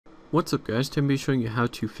What's up guys, today I'm going to be showing you how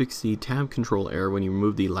to fix the tab control error when you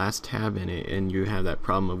remove the last tab in it and you have that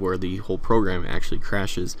problem of where the whole program actually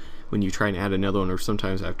crashes when you try and add another one, or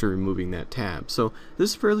sometimes after removing that tab. So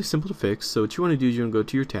this is fairly simple to fix. So what you want to do is you want to go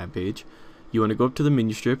to your tab page, you want to go up to the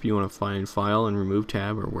menu strip, you want to find file and remove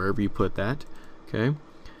tab or wherever you put that. Okay,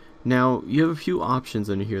 now you have a few options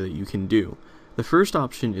under here that you can do. The first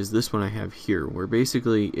option is this one I have here, where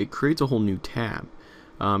basically it creates a whole new tab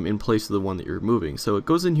in place of the one that you're removing. So it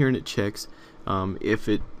goes in here and it checks if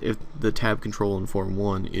the tab control in form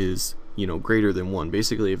 1 is greater than 1.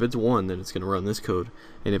 Basically, if it's 1, then it's going to run this code,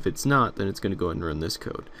 and if it's not, then it's going to go ahead and run this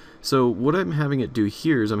code. So what I'm having it do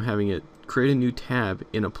here is I'm having it create a new tab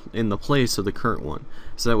in the place of the current one,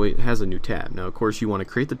 so that way it has a new tab. Now of course you want to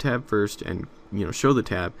create the tab first and show the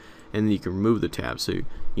tab, and then you can remove the tab. So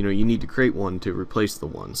you need to create one to replace the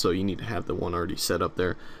one, so you need to have the one already set up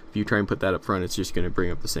there. If you try and put that up front, it's just going to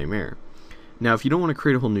bring up the same error. Now if you don't want to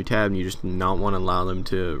create a whole new tab and you just not want to allow them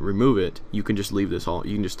to remove it, you can just leave this all,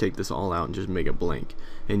 you can just take this all out and just make it blank,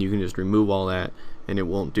 and you can just remove all that and it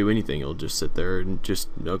won't do anything. It'll just sit there and just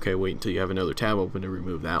wait until you have another tab open to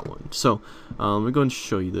remove that one. So I'm going to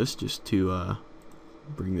show you this just to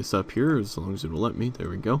bring this up here, as long as it will let me. There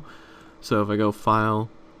we go. So if I go file,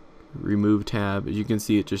 remove tab, as you can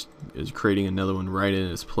see, it just is creating another one right in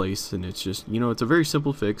its place, and it's just it's a very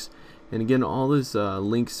simple fix. And again, all those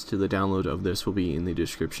links to the download of this will be in the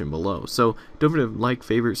description below. So don't forget to like,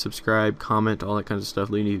 favorite, subscribe, comment, all that kind of stuff.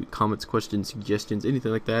 Leave any comments, questions, suggestions,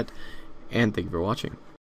 anything like that. And thank you for watching.